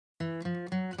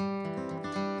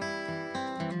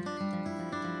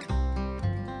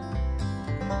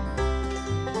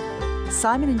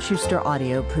Simon & Schuster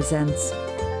Audio presents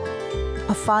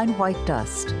A Fine White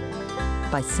Dust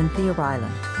by Cynthia Rylant.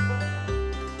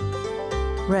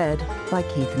 Read by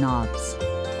Keith Nobbs.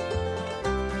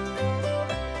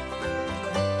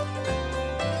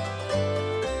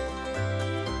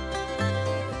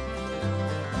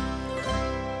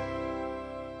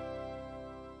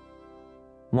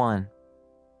 One.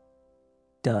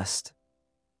 Dust.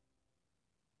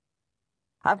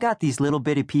 I've got these little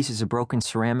bitty pieces of broken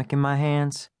ceramic in my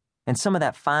hands, and some of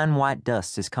that fine white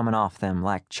dust is coming off them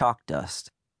like chalk dust.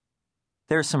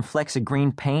 There are some flecks of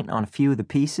green paint on a few of the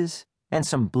pieces, and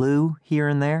some blue here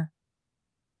and there.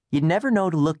 You'd never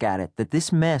know to look at it that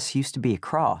this mess used to be a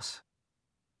cross.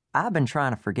 I've been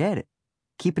trying to forget it,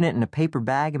 keeping it in a paper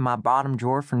bag in my bottom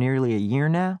drawer for nearly a year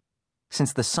now,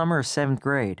 since the summer of 7th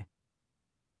grade.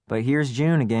 But here's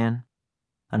June again,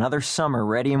 another summer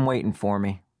ready and waiting for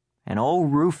me. And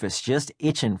old Rufus just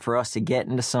itching for us to get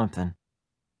into something.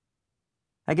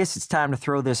 I guess it's time to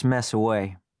throw this mess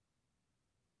away.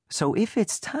 So if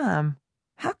it's time,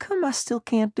 how come I still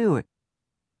can't do it?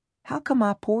 How come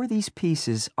I pour these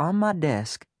pieces on my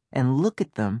desk and look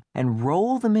at them and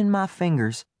roll them in my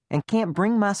fingers and can't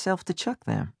bring myself to chuck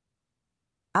them?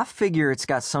 I figure it's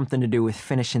got something to do with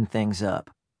finishing things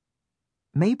up.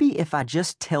 Maybe if I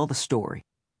just tell the story,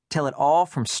 tell it all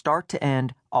from start to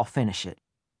end, I'll finish it.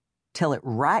 Tell it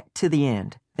right to the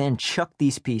end, then chuck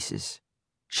these pieces.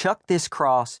 Chuck this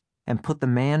cross and put the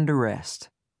man to rest.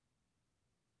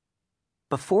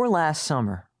 Before last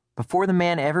summer, before the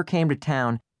man ever came to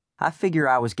town, I figure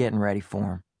I was getting ready for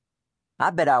him. I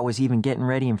bet I was even getting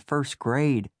ready in 1st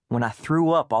grade when I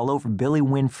threw up all over Billy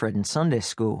Winfred in Sunday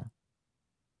school.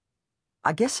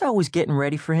 I guess I was getting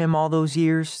ready for him all those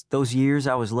years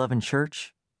I was loving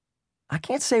church. I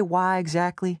can't say why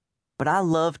exactly, but I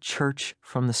loved church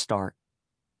from the start.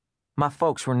 My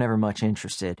folks were never much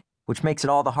interested, which makes it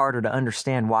all the harder to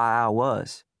understand why I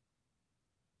was.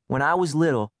 When I was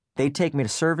little, they'd take me to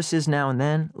services now and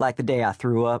then, like the day I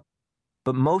threw up,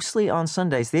 but mostly on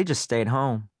Sundays they just stayed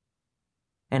home.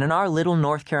 And in our little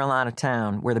North Carolina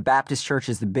town, where the Baptist church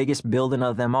is the biggest building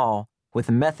of them all, with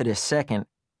the Methodist second,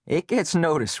 it gets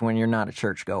noticed when you're not a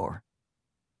churchgoer.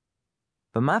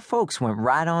 But my folks went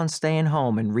right on staying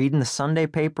home and reading the Sunday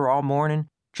paper all morning,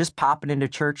 just popping into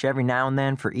church every now and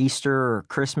then for Easter or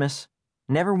Christmas,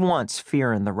 never once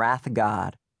fearing the wrath of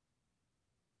God.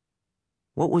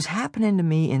 What was happening to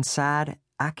me inside,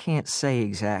 I can't say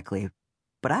exactly,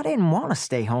 but I didn't want to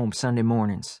stay home Sunday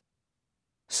mornings.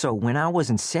 So when I was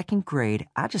in 2nd grade,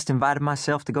 I just invited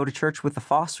myself to go to church with the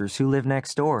Fosters who lived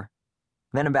next door.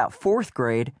 Then about 4th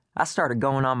grade, I started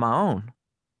going on my own.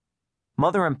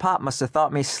 Mother and Pop must have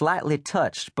thought me slightly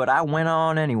touched, but I went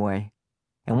on anyway.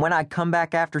 And when I'd come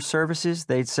back after services,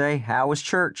 they'd say, "How was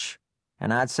church?"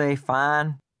 And I'd say,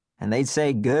 "Fine." And they'd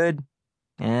say, "Good."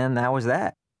 And that was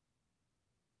that.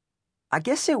 I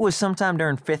guess it was sometime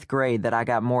during 5th grade that I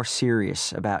got more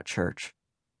serious about church.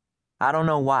 I don't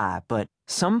know why, but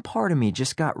some part of me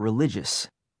just got religious,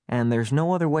 and there's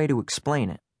no other way to explain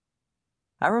it.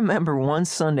 I remember one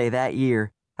Sunday that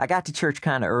year, I got to church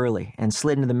kind of early and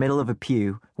slid into the middle of a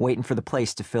pew, waiting for the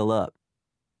place to fill up.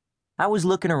 I was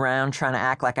looking around trying to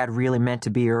act like I'd really meant to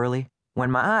be early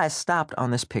when my eyes stopped on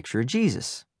this picture of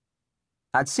Jesus.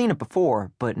 I'd seen it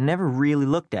before, but never really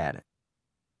looked at it.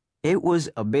 It was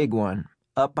a big one,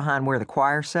 up behind where the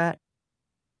choir sat.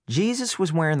 Jesus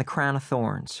was wearing the crown of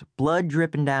thorns, blood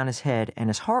dripping down his head,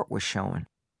 and his heart was showing,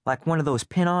 like one of those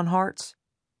pin-on hearts.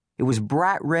 It was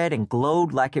bright red and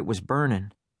glowed like it was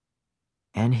burning.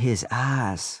 And his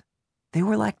eyes, they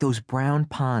were like those brown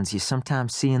ponds you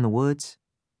sometimes see in the woods,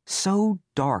 so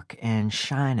dark and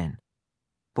shining.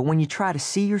 But when you try to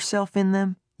see yourself in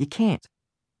them, you can't.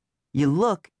 You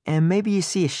look, and maybe you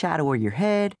see a shadow of your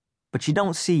head, but you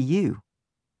don't see you.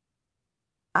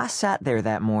 I sat there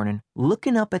that morning,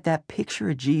 looking up at that picture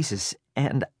of Jesus,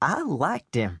 and I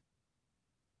liked him.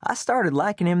 I started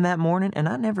liking him that morning, and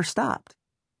I never stopped.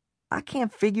 I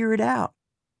can't figure it out.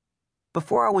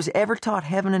 Before I was ever taught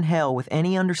heaven and hell with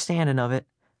any understanding of it,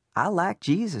 I liked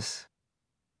Jesus.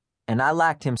 And I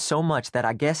liked him so much that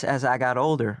I guess as I got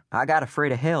older, I got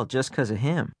afraid of hell just because of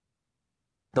him.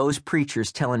 Those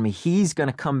preachers telling me he's going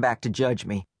to come back to judge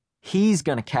me, he's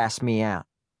going to cast me out,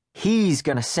 he's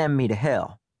going to send me to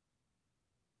hell.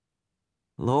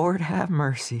 Lord have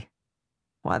mercy.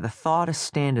 Why, the thought of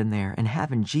standing there and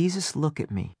having Jesus look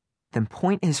at me, then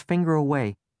point his finger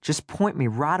away, just point me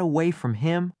right away from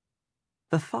him,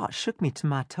 the thought shook me to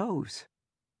my toes.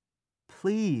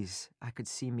 Please, I could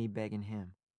see me begging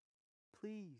him. Please.